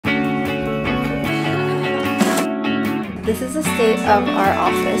This is the state of our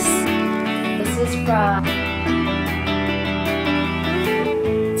office. This is from...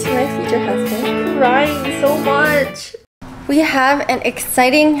 See, my future husband crying so much. We have an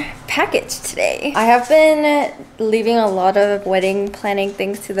exciting package today. I have been leaving a lot of wedding planning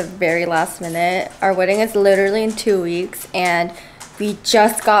things to the very last minute. Our wedding is literally in 2 weeks and we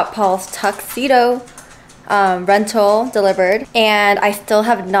just got Paul's tuxedo rental delivered and I still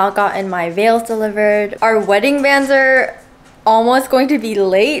have not gotten my veils delivered. Our wedding bands are almost going to be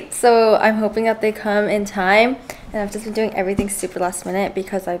late, so I'm hoping that they come in time. And I've just been doing everything super last minute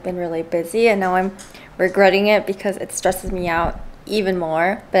because I've been really busy and now I'm regretting it because it stresses me out even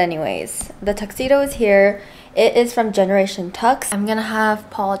more. But anyways, the tuxedo is here. It is from Generation Tux. I'm gonna have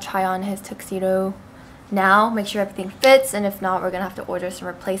Paul try on his tuxedo now, make sure everything fits, and if not, we're gonna have to order some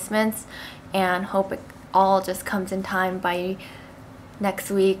replacements and hope it all just comes in time by next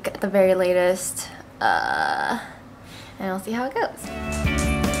week at the very latest. And we'll see how it goes.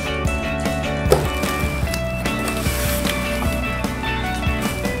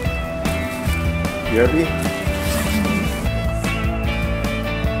 You ready?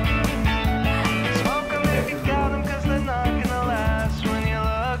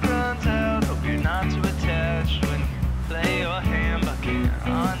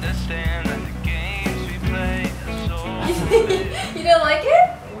 You don't like it?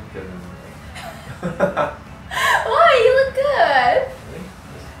 Why? You look good.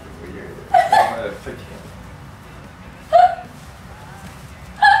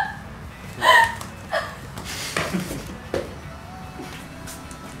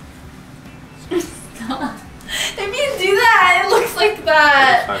 Stop. If you do that, it looks like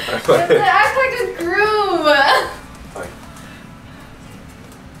that. You have to act like a groom.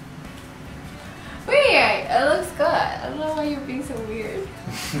 Wait, it looks good. I don't know why you're being so weird.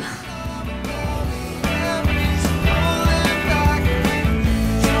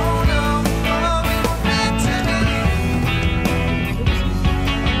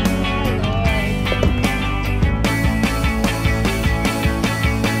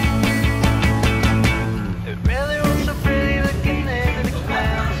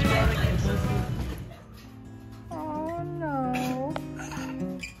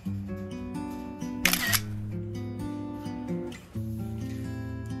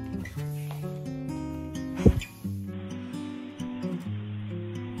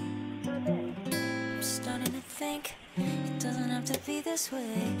 It doesn't have to be this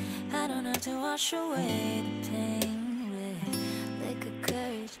way. I don't have to wash away the pain with liquid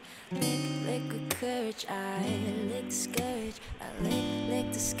courage, liquid courage. I lick the scourge, I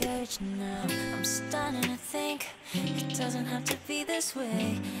lick the scourge. Now I'm starting to think it doesn't have to be this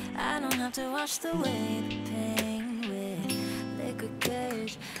way. I don't have to wash away the pain with liquid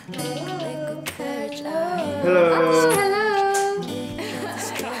courage, liquid courage. Hello. Hello.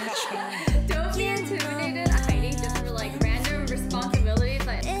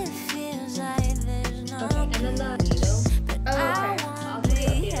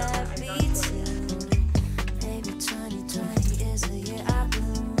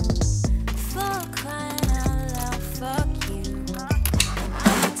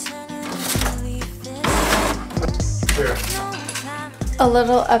 A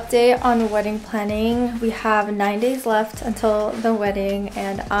little update on wedding planning. We have 9 days left until the wedding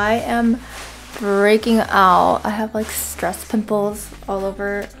and I am breaking out. I have like stress pimples all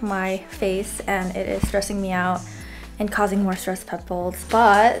over my face and it is stressing me out and causing more stress pimples.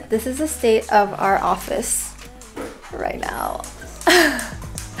 But this is the state of our office right now. I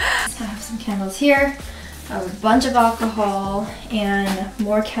have some candles here, a bunch of alcohol, and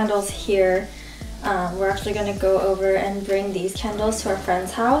more candles here. We're actually going to go over and bring these candles to our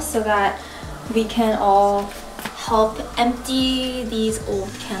friend's house so that we can all help empty these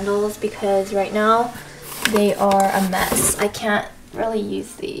old candles because right now they are a mess. I can't really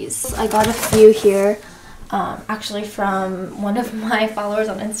use these. I got a few here actually from one of my followers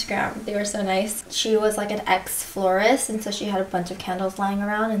on Instagram. They were so nice. She was like an ex-florist and so she had a bunch of candles lying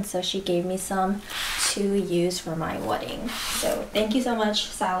around and so she gave me some to use for my wedding. So thank you so much,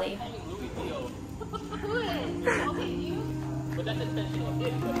 Sally.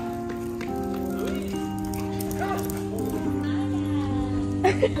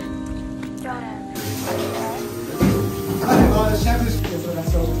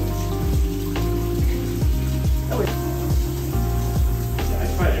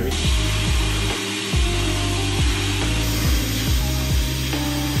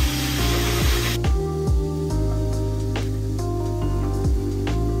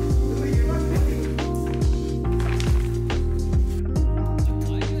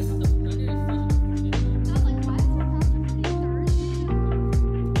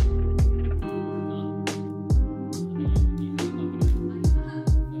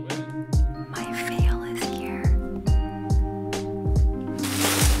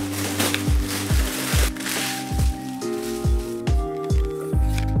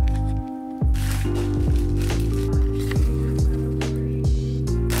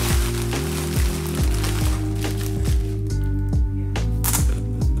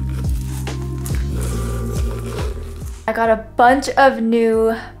 I got a bunch of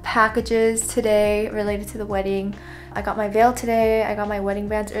new packages today related to the wedding. I got my veil today, I got my wedding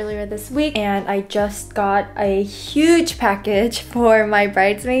bands earlier this week, and I just got a huge package for my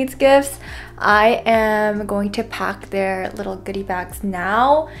bridesmaids gifts. I am going to pack their little goodie bags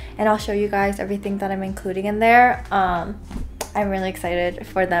now, and I'll show you guys everything that I'm including in there. I'm really excited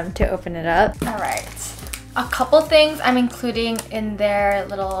for them to open it up. All right, a couple things I'm including in their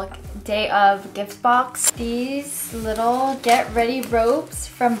little day of gift box. These little get ready robes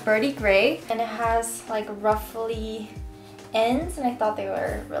from Birdie Gray, and it has like ruffly ends, and I thought they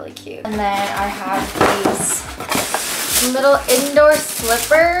were really cute. And then I have these little indoor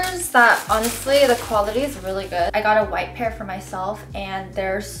slippers that honestly the quality is really good. I got a white pair for myself and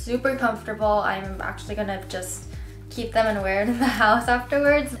they're super comfortable. I'm actually gonna just keep them and wear it in the house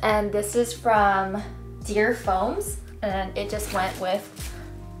afterwards. And this is from Deer Foams, and it just went with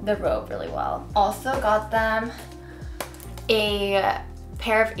the robe really well. Also got them a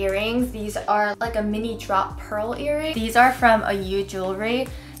pair of earrings. These are like a mini drop pearl earring. These are from AU Jewelry.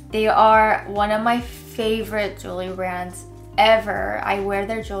 They are one of my favorite jewelry brands ever. I wear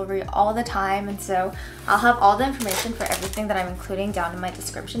their jewelry all the time, and so I'll have all the information for everything that I'm including down in my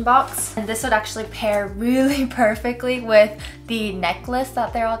description box. And this would actually pair really perfectly with the necklace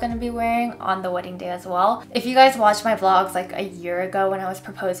that they're all going to be wearing on the wedding day as well. If you guys watched my vlogs like a year ago when I was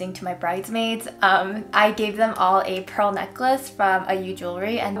proposing to my bridesmaids, I gave them all a pearl necklace from AU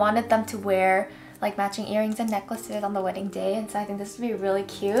Jewelry and wanted them to wear like matching earrings and necklaces on the wedding day, and so I think this would be really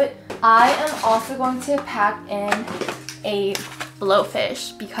cute. I am also going to pack in a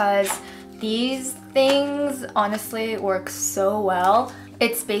blowfish because these things honestly work so well.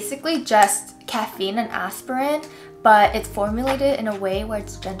 It's basically just caffeine and aspirin, but it's formulated in a way where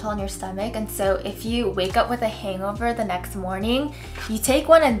it's gentle on your stomach, and so if you wake up with a hangover the next morning, you take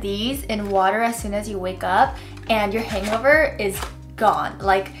one of these in water as soon as you wake up and your hangover is gone.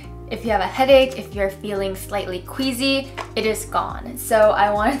 Like, if you have a headache, if you're feeling slightly queasy, it is gone. So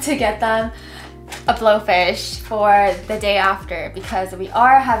I wanted to get them a blowfish for the day after because we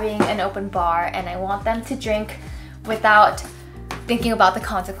are having an open bar and I want them to drink without thinking about the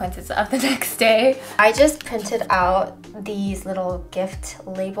consequences of the next day. I just printed out these little gift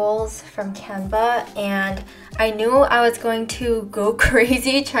labels from Canva, and I knew I was going to go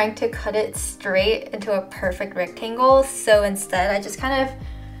crazy trying to cut it straight into a perfect rectangle, so instead I just kind of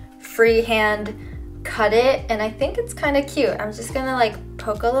freehand cut it, and I think it's kind of cute. I'm just gonna like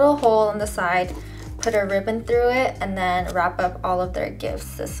poke a little hole on the side, put a ribbon through it, and then wrap up all of their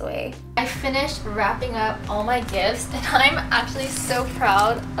gifts this way. I finished wrapping up all my gifts and I'm actually so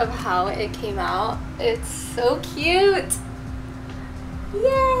proud of how it came out. It's so cute!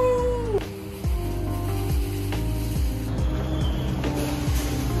 Yay!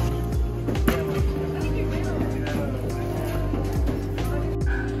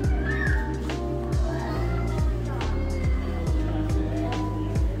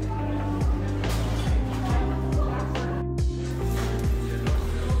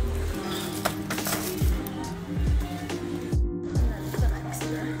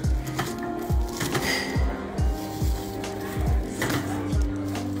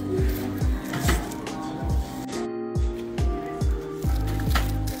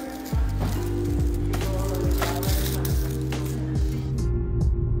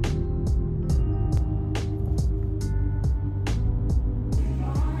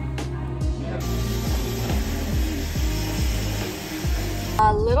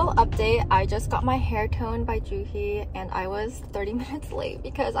 A little update, I just got my hair toned by Juhi and I was 30 minutes late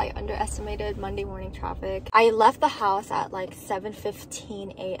because I underestimated Monday morning traffic. I left the house at like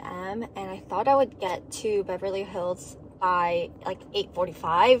 7:15 a.m. and I thought I would get to Beverly Hills by like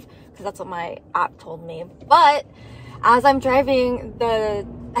 8:45 because that's what my app told me. But as I'm driving, the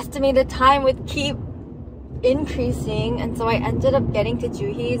estimated time would keep increasing, and so I ended up getting to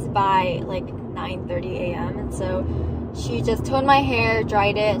Juhi's by like 9:30 a.m. and so she just toned my hair,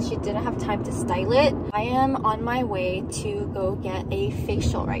 dried it, and she didn't have time to style it. I am on my way to go get a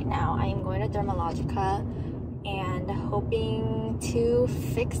facial right now. I am going to Dermalogica and hoping to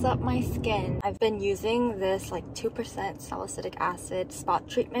fix up my skin. I've been using this like 2% salicylic acid spot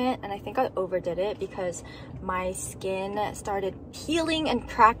treatment, and I think I overdid it because my skin started peeling and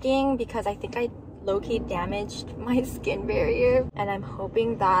cracking because I think I low-key damaged my skin barrier, and I'm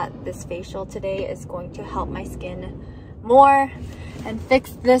hoping that this facial today is going to help my skin more and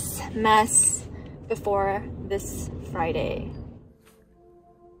fix this mess before this Friday.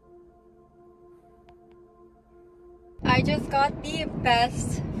 I just got the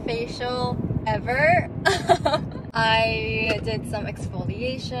best facial ever. I did some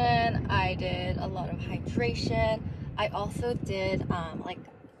exfoliation, I did a lot of hydration, I also did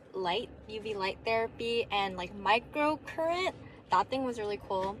like UV light therapy and like microcurrent. That thing was really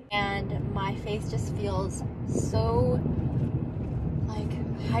cool, and my face just feels so like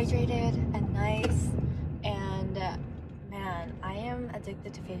hydrated and nice. And man, I am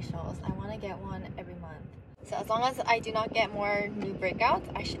addicted to facials. I want to get one every month. So as long as I do not get more new breakouts,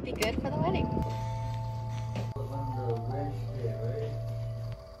 I should be good for the wedding.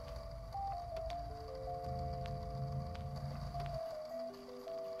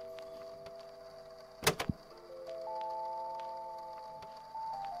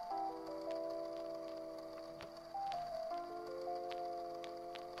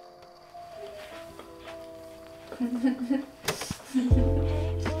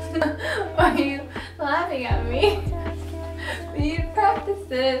 Why are you laughing at me? We need to practice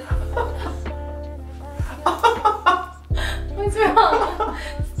this. What's wrong?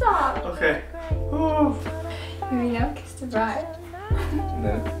 Stop. Okay. Ooh. You mean now kiss the bride?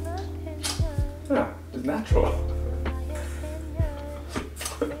 No. Yeah, it's natural.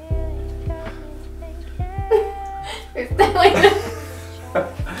 You're still like this.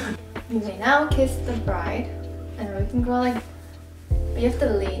 You may now kiss the bride, and we can go like. But you have to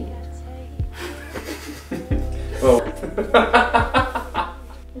lean. Oh.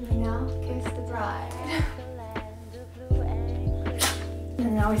 You may now kiss the bride.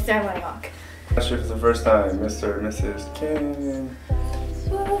 And now we ceremony walk. Last year for the first time, Mr. and Mrs. Kim.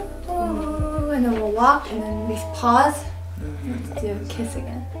 Ooh, and then we'll walk, and then we pause. Let's do a kiss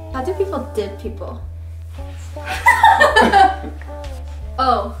again. How do people dip people?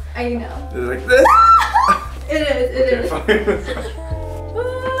 Oh, I know. It's like this. It is, it is. Okay,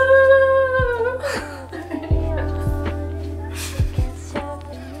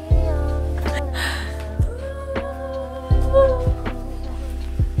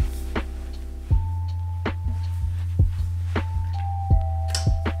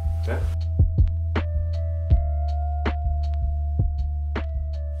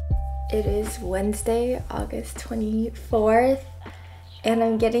 It is Wednesday, August 24th, and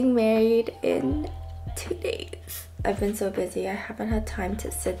I'm getting married in 2 days. I've been so busy, I haven't had time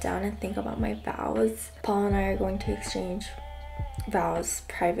to sit down and think about my vows. Paul and I are going to exchange vows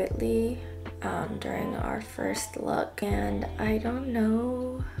privately during our first look, and I don't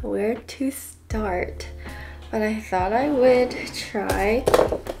know where to start, but I thought I would try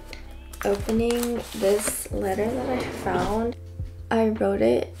opening this letter that I found. I wrote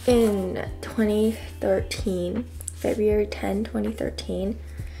it in 2013, February 10, 2013,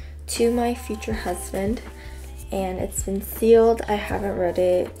 to my future husband, and it's been sealed. I haven't read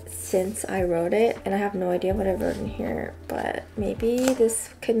it since I wrote it, and I have no idea what I wrote in here, but maybe this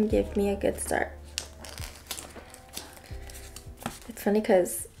can give me a good start. It's funny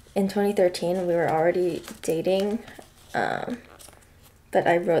because in 2013 we were already dating, but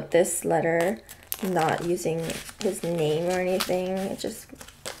I wrote this letter not using his name or anything. It just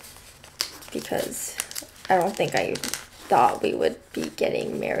because I don't think I thought we would be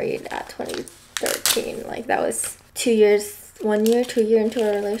getting married at 2013. Like that was 2 years, 1 year, 2 year into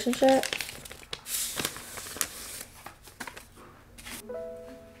a relationship.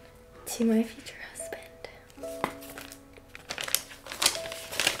 To my future husband.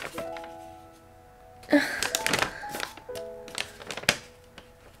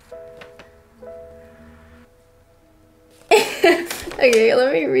 Okay,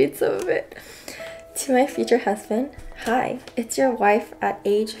 let me read some of it. To my future husband, hi, it's your wife at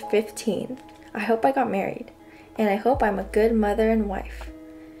age 15. I hope I got married, and I hope I'm a good mother and wife.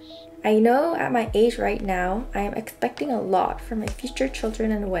 I know at my age right now, I am expecting a lot from my future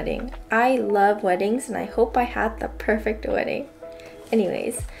children and wedding. I love weddings, and I hope I had the perfect wedding.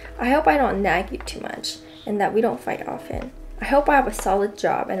 Anyways, I hope I don't nag you too much, and that we don't fight often. I hope I have a solid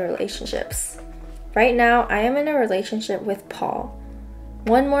job and relationships. Right now, I am in a relationship with Paul.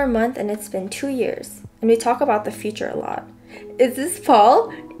 1 more month and it's been 2 years, and we talk about the future a lot. Is this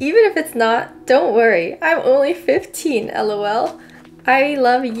Paul? Even if it's not, don't worry. I'm only 15, lol. I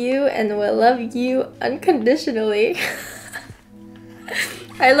love you and will love you unconditionally.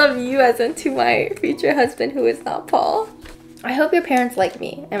 I love you as in to my future husband who is not Paul. I hope your parents like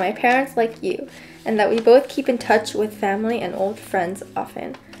me and my parents like you, and that we both keep in touch with family and old friends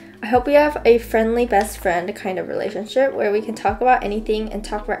often. I hope we have a friendly best friend kind of relationship where we can talk about anything and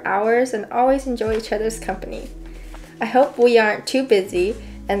talk for hours and always enjoy each other's company. I hope we aren't too busy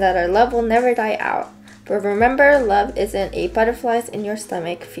and that our love will never die out. But remember, love isn't a butterflies in your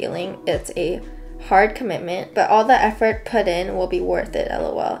stomach feeling, it's a hard commitment, but all the effort put in will be worth it,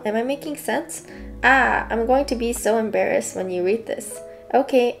 lol. Am I making sense? I'm going to be so embarrassed when you read this.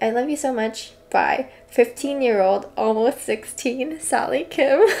 Okay, I love you so much. by 15-year-old, almost 16, Sally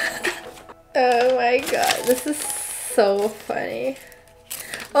Kim. Oh my god, this is so funny.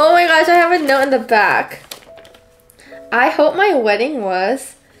 Oh my gosh, I have a note in the back. I hope my wedding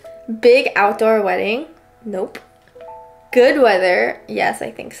was big outdoor wedding. Nope. Good weather. Yes, I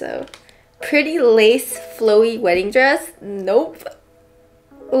think so. Pretty lace flowy wedding dress. Nope.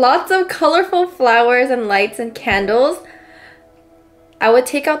 Lots of colorful flowers and lights and candles. I would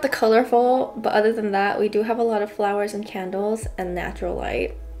take out the colorful, but other than that, we do have a lot of flowers and candles and natural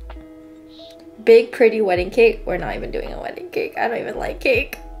light. Big pretty wedding cake. We're not even doing a wedding cake. I don't even like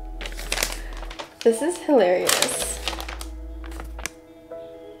cake. This is hilarious.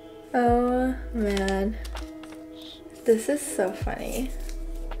 Oh man. This is so funny.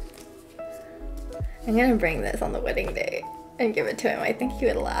 I'm gonna bring this on the wedding day and give it to him. I think he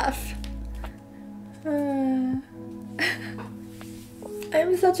would laugh.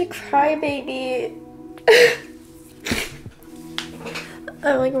 I'm such a crybaby.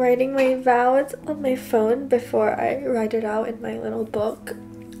 I'm like writing my vows on my phone before I write it out in my little book.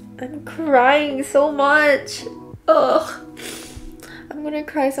 I'm crying so much. Ugh. I'm gonna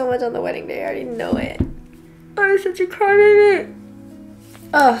cry so much on the wedding day. I already know it. I'm such a crybaby.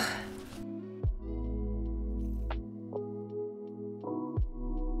 Ugh.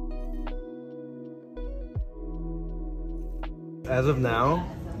 As of now,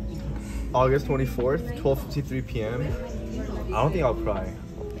 August 24th, 12:53 p.m. I don't think I'll cry.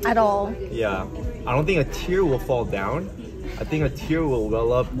 At all. Yeah. I don't think a tear will fall down. I think a tear will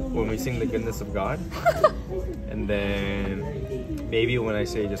well up when we sing the goodness of God. And then maybe when I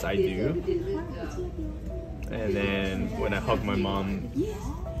say just I do. And then when I hug my mom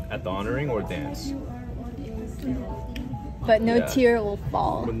at the honoring or dance. But no Yeah. tear will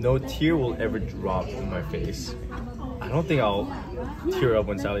fall. But no tear will ever drop in my face. I don't think I'll tear up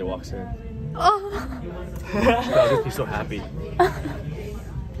when Sally walks in. Oh. I'll just be so happy.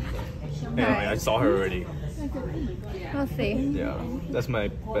 Anyway, I saw her already. We'll see. Yeah, that's my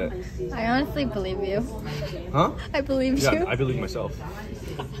bet. I honestly believe you. Huh? I believe Yeah, you. I believe myself.